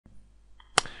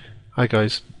Hi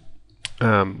guys,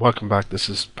 welcome back. This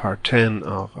is part 10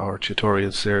 of our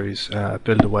tutorial series,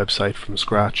 build a website from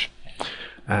scratch.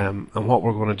 And what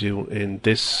we're going to do in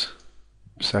this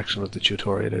section of the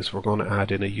tutorial is we're going to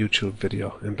add in a YouTube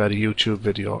video, embed a YouTube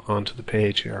video onto the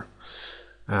page here,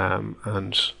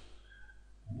 and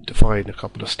define a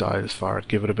couple of styles for it,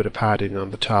 give it a bit of padding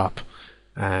on the top,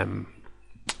 and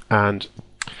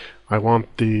I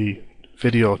want the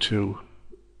video to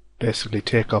basically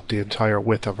take up the entire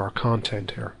width of our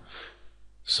content here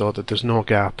so that there's no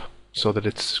gap, so that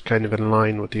it's kind of in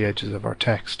line with the edges of our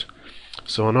text.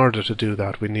 So in order to do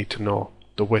that, we need to know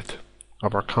the width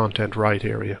of our content right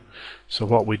area. So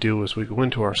what we do is we go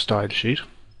into our style sheet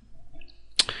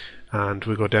and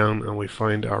we go down and we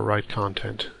find our right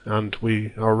content, and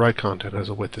our right content has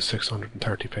a width of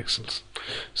 630 pixels.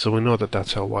 So we know that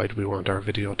that's how wide we want our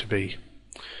video to be.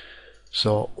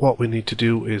 So what we need to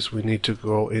do is we need to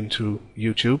go into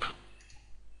YouTube,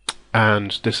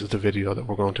 and this is the video that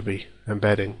we're going to be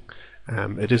embedding.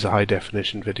 It is a high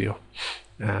definition video,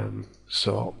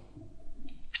 so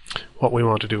what we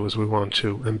want to do is we want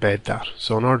to embed that.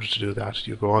 So in order to do that,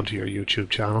 you go onto your YouTube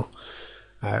channel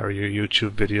or your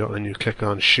YouTube video and you click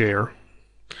on share,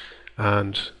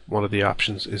 and one of the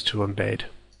options is to embed.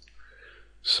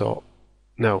 So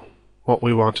now what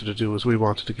we wanted to do is we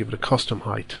wanted to give it a custom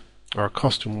height or a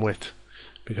custom width,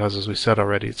 because as we said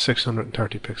already, it's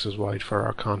 630 pixels wide for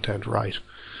our content right.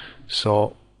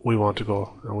 So we want to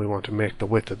go and we want to make the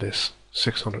width of this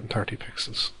 630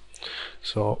 pixels.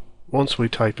 So once we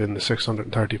type in the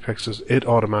 630 pixels, it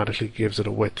automatically gives it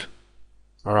a width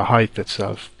or a height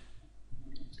itself.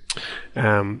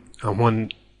 And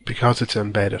because it's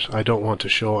embedded, I don't want to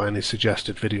show any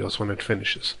suggested videos when it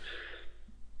finishes.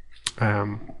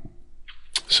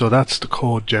 So that's the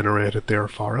code generated there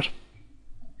for it,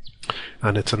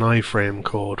 and it's an iframe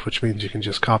code, which means you can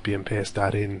just copy and paste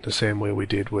that in the same way we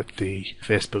did with the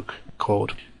Facebook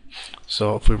code.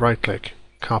 So if we right click,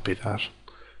 copy that,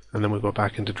 and then we go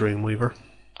back into Dreamweaver,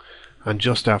 and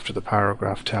just after the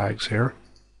paragraph tags here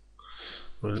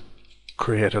we'll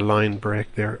create a line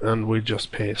break there, and we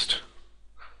just paste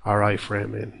our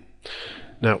iframe in.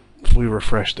 Now if we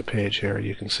refresh the page here,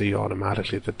 you can see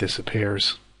automatically that this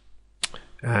appears.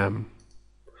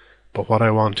 But what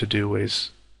I want to do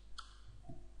is,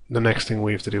 the next thing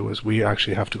we have to do is we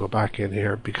actually have to go back in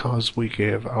here, because we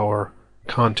gave our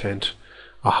content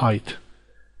a height.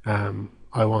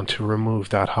 I want to remove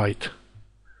that height,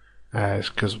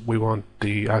 because we want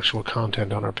the actual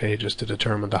content on our pages to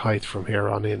determine the height from here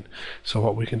on in. So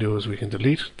what we can do is we can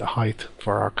delete the height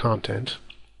for our content.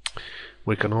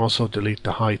 We can also delete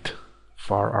the height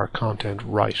for our content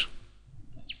right.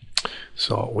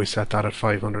 So we set that at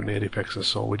 580 pixels,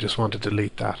 so we just want to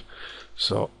delete that.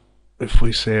 So if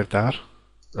we save that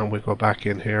and we go back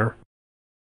in here,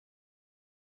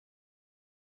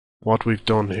 what we've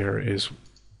done here is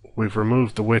we've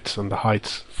removed the widths and the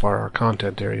heights for our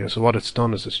content area. So what it's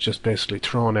done is it's just basically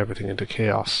thrown everything into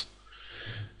chaos.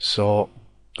 So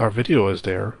our video is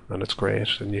there and it's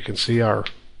great, and you can see our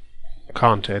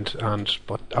content,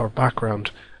 but our background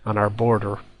and our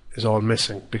border is all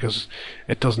missing because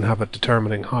it doesn't have a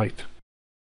determining height.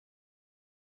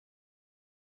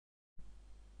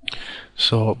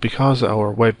 So because our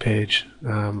web page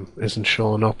isn't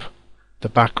showing up the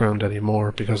background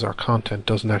anymore, because our content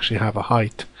doesn't actually have a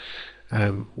height,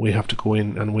 we have to go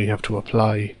in and we have to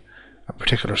apply a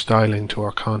particular styling to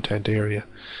our content area.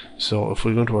 So if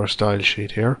we go into our style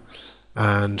sheet here,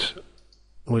 and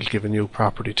we'll give a new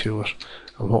property to it,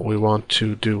 and what we want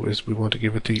to do is we want to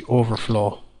give it the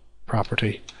overflow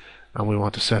property, and we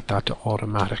want to set that to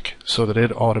automatic, so that it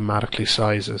automatically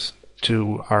sizes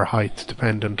to our height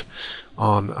dependent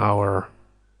on our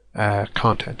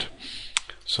content.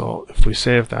 So if we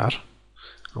save that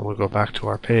and we'll go back to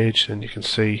our page, and you can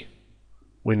see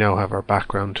we now have our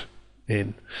background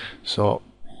in. So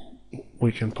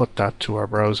we can put that to our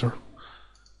browser,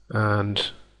 and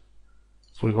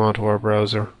if we go onto our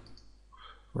browser,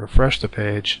 refresh the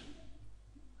page,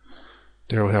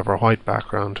 there we have our white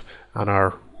background, and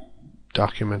our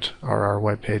document or our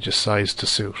web page is sized to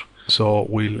suit. So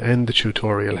we'll end the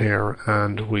tutorial here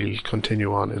and we'll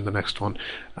continue on in the next one.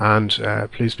 And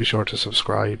please be sure to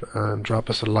subscribe and drop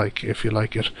us a like if you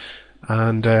like it,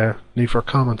 and leave your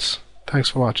comments. Thanks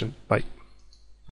for watching. Bye.